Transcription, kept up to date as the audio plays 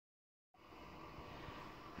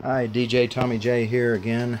Hi, DJ Tommy J here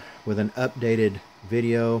again with an updated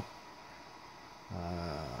video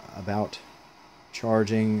about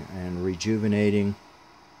charging and rejuvenating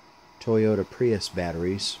Toyota Prius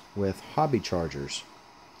batteries with hobby chargers.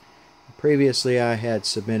 Previously I had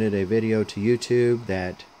submitted a video to YouTube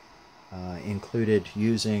that included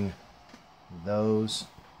using those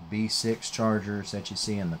B6 chargers that you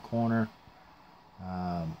see in the corner.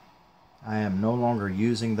 I am no longer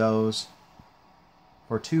using those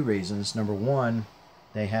for two reasons. Number one,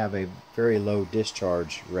 they have a very low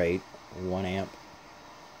discharge rate, 1 amp.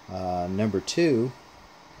 Number two,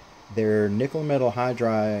 their nickel metal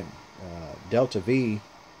hydride delta V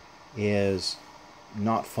is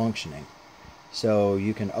not functioning. So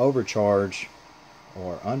you can overcharge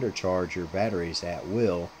or undercharge your batteries at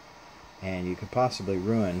will, and you could possibly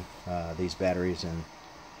ruin these batteries, and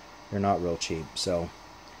they're not real cheap. So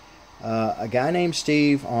a guy named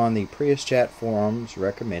Steve on the Prius chat forums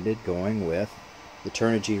recommended going with the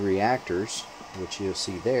Turnigy reactors, which you'll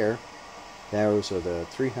see there. Those are the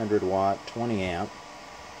 300 watt 20 amp.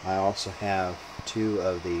 I also have two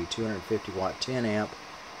of the 250 watt 10 amp.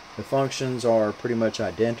 The functions are pretty much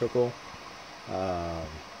identical. I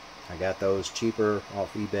got those cheaper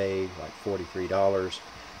off eBay, like $43.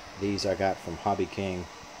 These I got from Hobby King.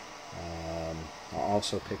 I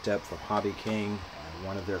also picked up from Hobby King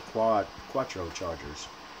one of their Quattro chargers,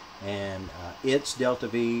 and its delta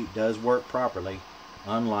V does work properly,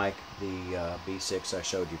 unlike the B6 I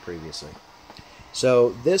showed you previously.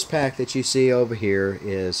 So this pack that you see over here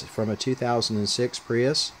is from a 2006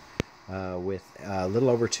 Prius with a little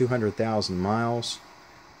over 200,000 miles.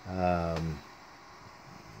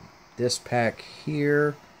 This pack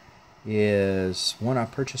here is one I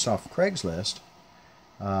purchased off Craigslist.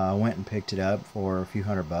 I went and picked it up for a few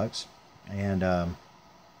 $100, and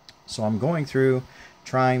so I'm going through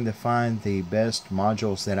trying to find the best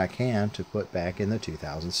modules that I can to put back in the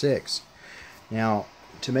 2006. Now,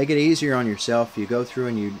 to make it easier on yourself, you go through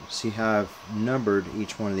and you see how I've numbered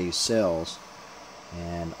each one of these cells.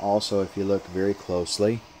 And also, if you look very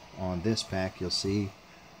closely on this pack, you'll see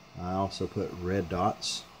I also put red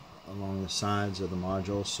dots along the sides of the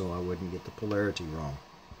modules so I wouldn't get the polarity wrong.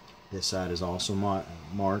 This side is also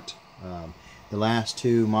marked. The last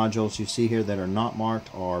two modules you see here that are not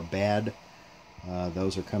marked are bad.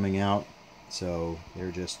 Those are coming out, so they're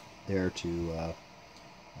just there to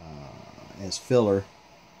as filler,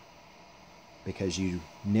 because you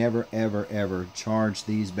never ever charge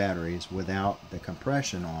these batteries without the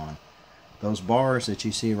compression on. Those bars that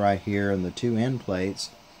you see right here and the two end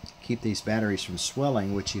plates keep these batteries from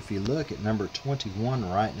swelling, which if you look at number 21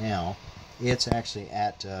 right now, it's actually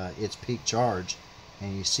at its peak charge,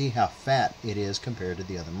 and you see how fat it is compared to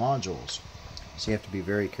the other modules. So you have to be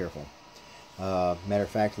very careful. Matter of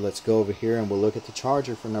fact, let's go over here and we'll look at the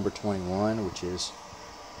charger for number 21, which is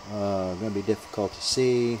going to be difficult to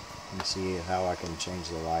see. Let me see how I can change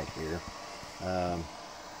the light here.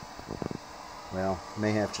 Well,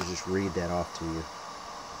 may have to just read that off to you.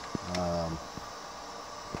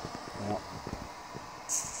 Well,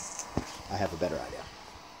 I have a better idea.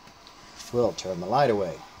 We'll turn the light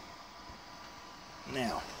away.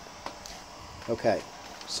 Now, okay,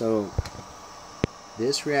 so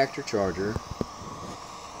this reactor charger,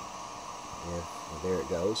 there it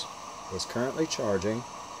goes, is currently charging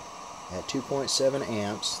at 2.7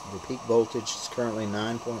 amps. The peak voltage is currently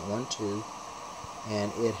 9.12,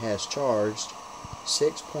 and it has charged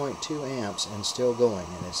 6.2 amps and still going,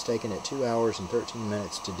 and it's taken it 2 hours and 13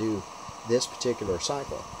 minutes to do this particular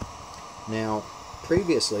cycle. Now,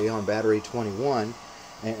 previously on battery 21,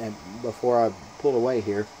 and before I pull away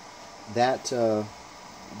here, that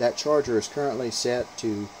charger is currently set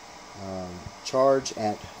to charge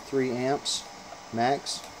at 3 amps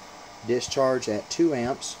max, discharge at 2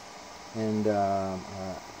 amps, and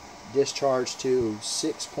discharge to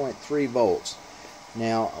 6.3 volts.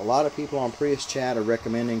 Now, a lot of people on Prius chat are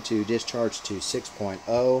recommending to discharge to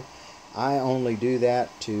 6.0. I only do that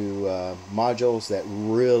to modules that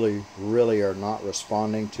really are not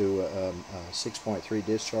responding to a 6.3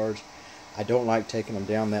 discharge. I don't like taking them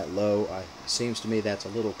down that low. It seems to me that's a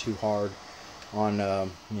little too hard on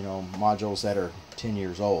you know, modules that are 10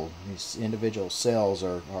 years old. These individual cells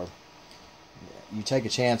are you take a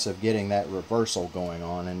chance of getting that reversal going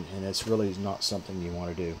on, and it's really not something you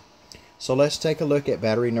want to do. So let's take a look at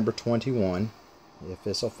battery number 21, if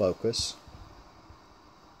this will focus.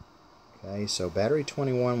 Okay, so battery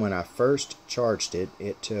 21, when I first charged it,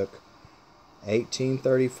 it took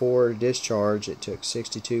 1834 to discharge. It took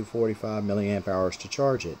 6245 milliamp hours to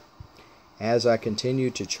charge it. As I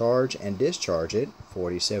continued to charge and discharge it,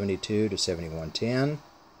 4072 to 7110,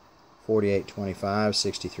 48.25,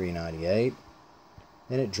 63.98.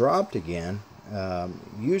 Then it dropped again.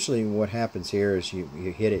 Usually what happens here is you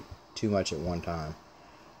hit it too much at one time.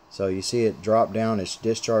 So you see it drop down. Its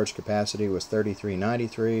discharge capacity was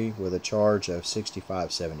 33.93 with a charge of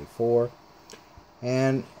 65.74.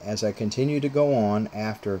 And as I continue to go on,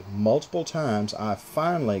 after multiple times, I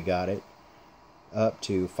finally got it up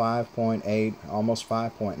to 5.8, almost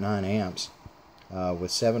 5.9 amps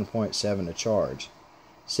with 7.7 to charge.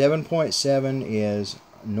 7.7 is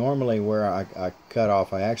normally where I cut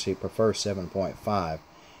off. I actually prefer 7.5.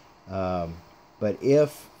 But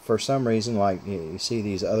if for some reason, like you see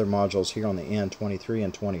these other modules here on the end, 23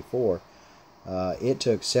 and 24, it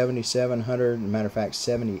took 7,700, matter of fact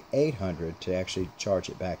 7,800 to actually charge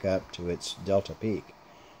it back up to its delta peak.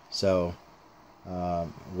 So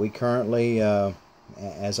we currently,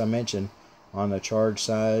 as I mentioned, on the charge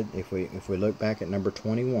side, if we look back at number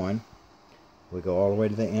 21, we go all the way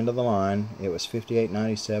to the end of the line. It was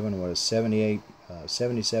 58.97, was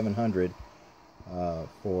 7,700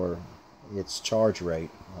 for its charge rate,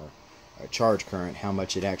 or charge current, how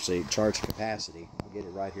much it actually charge capacity. I'll get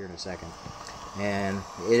it right here in a second. And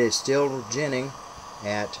it is still genning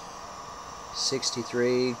at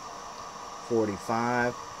 63,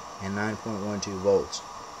 45, and 9.12 volts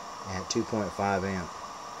at 2.5 amp.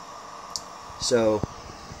 So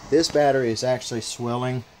this battery is actually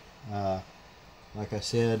swelling. Like I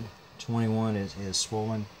said, 21 is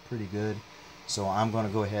swollen pretty good. So I'm going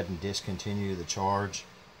to go ahead and discontinue the charge.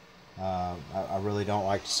 I really don't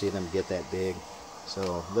like to see them get that big.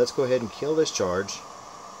 So let's go ahead and kill this charge.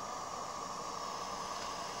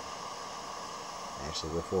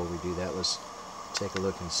 Actually, before we do that, let's take a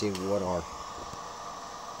look and see what our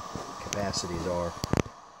capacities are.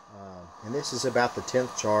 And this is about the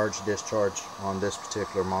 10th charge discharge on this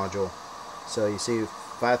particular module. So you see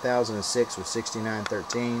 5006 with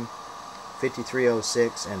 6913,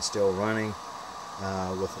 5306 and still running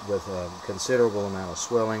with a considerable amount of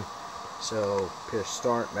swelling. So push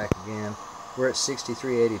start back again. We're at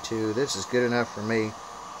 6382. This is good enough for me.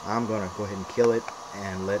 I'm going to go ahead and kill it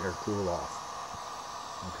and let her cool off.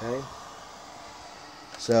 Okay.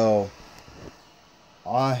 So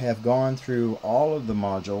I have gone through all of the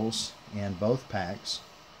modules in both packs.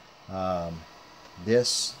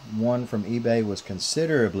 This one from eBay was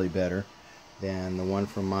considerably better than the one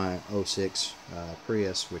from my 06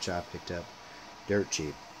 Prius, which I picked up dirt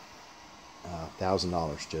cheap.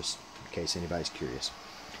 $1,000, just in case anybody's curious.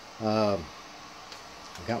 I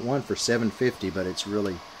got one for $750, but it's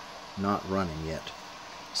really not running yet.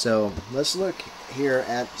 So let's look here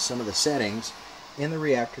at some of the settings in the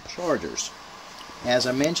Reaktor chargers. As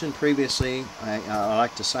I mentioned previously, I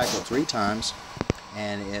like to cycle 3 times,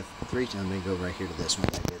 and if 3 times, let me go right here to this one,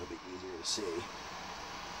 maybe it'll be easier to see.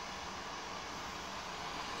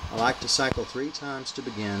 I like to cycle 3 times to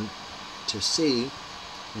begin to see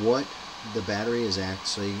what the battery is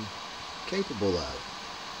actually capable of.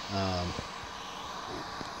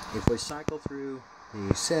 If we cycle through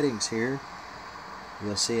the settings here,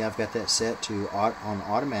 you'll see I've got that set to on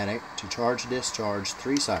automatic to charge discharge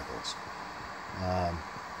 3 cycles.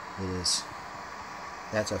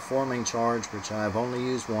 That's a forming charge, which I've only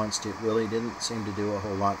used once. It really didn't seem to do a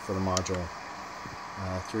whole lot for the module.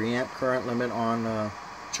 3 amp current limit on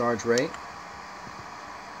charge rate.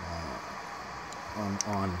 On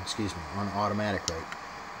automatic rate.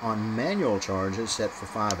 On manual charge it's set for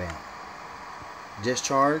 5 amp.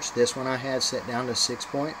 Discharge, this one I had set down to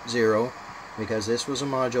 6.0 because this was a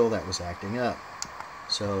module that was acting up.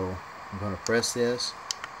 So I'm going to press this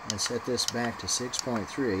and set this back to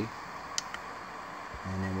 6.3,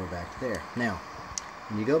 and then we're back there. Now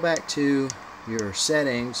when you go back to your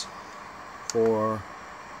settings for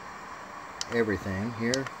everything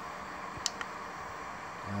here,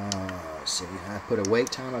 let's see, I put a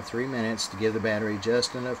wait time of 3 minutes to give the battery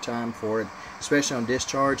just enough time for it, especially on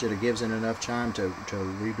discharge. It gives it enough time to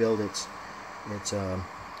rebuild its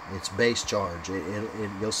base charge.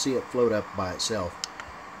 You'll see it float up by itself.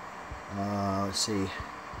 Let's see,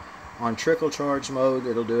 on trickle charge mode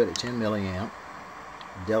it'll do it at 10 milliamp.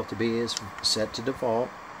 Delta B is set to default.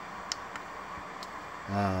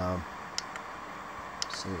 Let's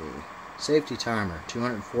see, safety timer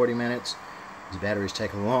 240 minutes. These batteries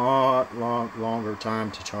take a longer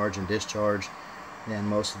time to charge and discharge than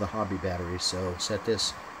most of the hobby batteries, so set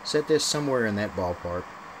this somewhere in that ballpark,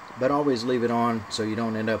 but always leave it on so you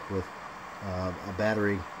don't end up with a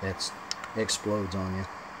battery that explodes on you.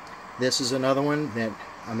 This is another one that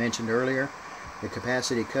I mentioned earlier. The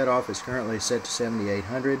capacity cutoff is currently set to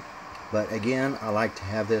 7,800, but again I like to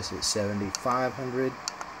have this at 7,500.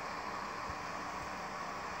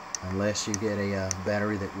 unless you get a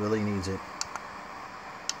battery that really needs it.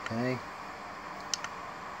 Okay.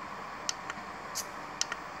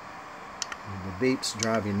 The beeps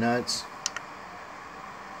drive you nuts.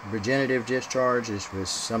 Regenerative discharge is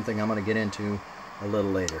something I'm going to get into a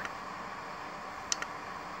little later.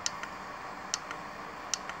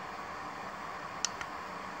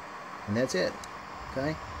 And that's it.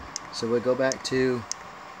 Okay, so we'll go back to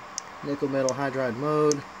nickel metal hydride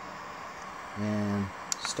mode and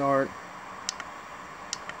start.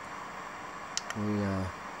 We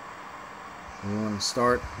want to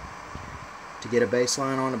start to get a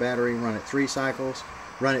baseline on the battery, run it 3 cycles,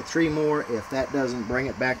 run it 3 more. If that doesn't bring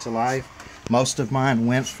it back to life, most of mine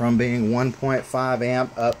went from being 1.5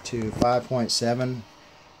 amp up to 5.7,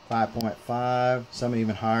 5.5, some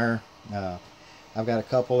even higher. I've got a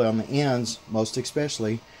couple on the ends, most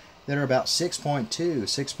especially, that are about 6.2,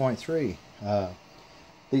 6.3.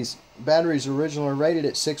 These batteries originally rated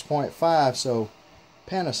at 6.5, so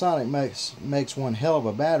Panasonic makes one hell of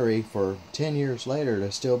a battery for 10 years later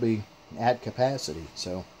to still be at capacity.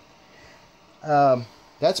 So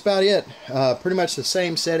that's about it. Pretty much the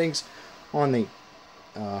same settings on the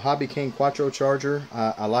Hobby King Quattro charger.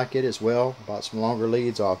 I like it as well. Bought some longer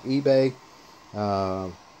leads off eBay.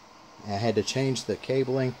 I had to change the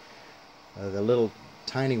cabling, the little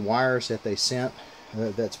tiny wires that they sent.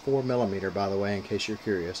 That's 4mm, by the way, in case you're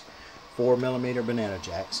curious. 4mm banana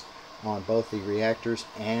jacks on both the reactors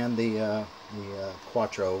and the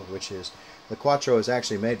Quattro, which is, the Quattro is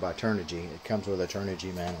actually made by Turnigy. It comes with a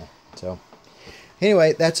Turnigy manual. So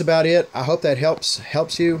anyway, that's about it. I hope that helps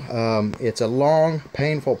you. It's a long,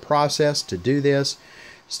 painful process to do this.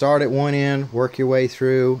 Start at one end, work your way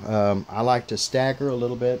through. I like to stagger a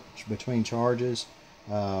little bit between charges.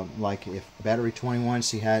 Like if battery 21,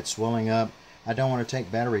 see how it's swelling up. I don't want to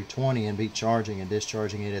take battery 20 and be charging and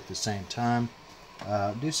discharging it at the same time.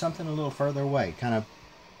 Do something a little further away. Kind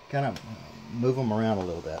of move them around a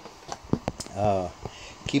little bit.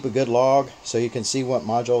 Keep a good log so you can see what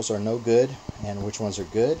modules are no good and which ones are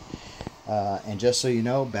good. And just so you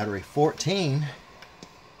know, battery 14,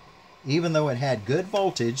 even though it had good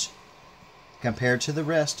voltage compared to the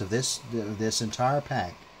rest of this entire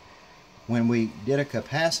pack, when we did a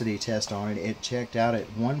capacity test on it, it checked out at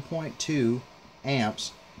 1.2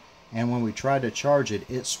 amps, and when we tried to charge it,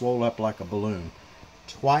 it swelled up like a balloon,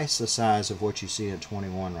 twice the size of what you see in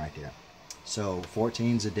 21 right there. So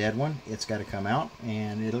 14's a dead one. It's got to come out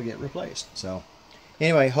and it'll get replaced. So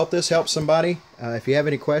anyway, hope this helps somebody. If you have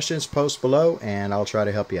any questions, post below and I'll try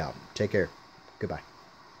to help you out. Take care. Goodbye.